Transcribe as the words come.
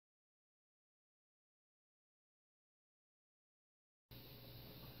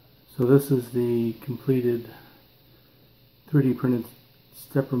So this is the completed 3D printed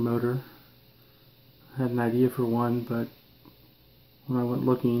stepper motor. I had an idea for one, but when I went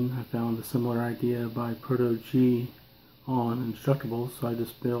looking, I found a similar idea by Proto G on Instructables, so I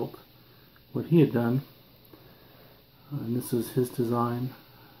just built what he had done. And this is his design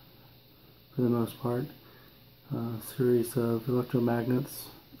for the most part. A series of electromagnets,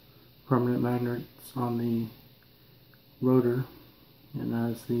 permanent magnets on the rotor, and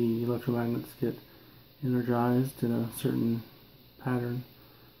as the electromagnets get energized in a certain pattern,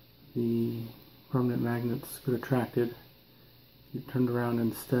 the permanent magnets get attracted, get turned around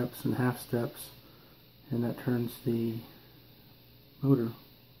in steps and half steps, and that turns the motor,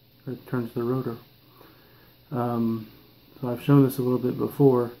 or it turns the rotor. So I've shown this a little bit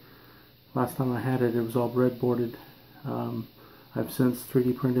before. Last time I had it, it was all breadboarded. I've since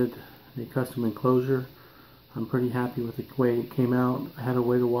 3D printed a custom enclosure. I'm pretty happy with the way it came out. I had to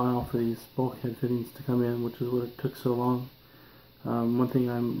wait a while for these bulkhead fittings to come in, which is what it took so long. One thing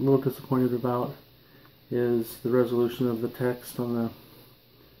I'm a little disappointed about is the resolution of the text on the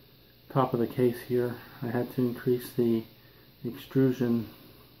top of the case here. I had to increase the extrusion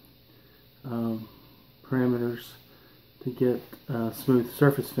parameters to get a smooth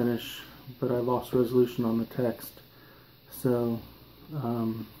surface finish, but I lost resolution on the text. So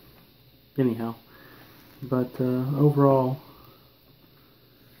anyhow, but overall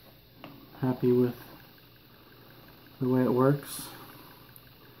happy with the way it works.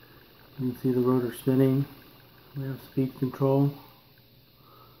 You can see the rotor spinning. We have speed control.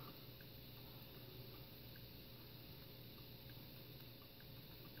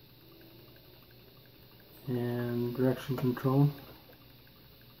 And direction control.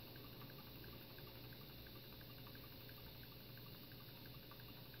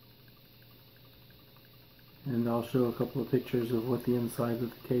 And I'll show a couple of pictures of what the inside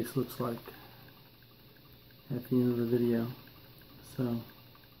of the case looks like at the end of the video. So,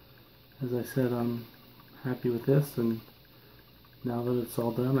 as I said, I'm happy with this, and now that it's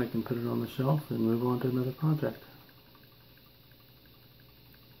all done, I can put it on the shelf and move on to another project.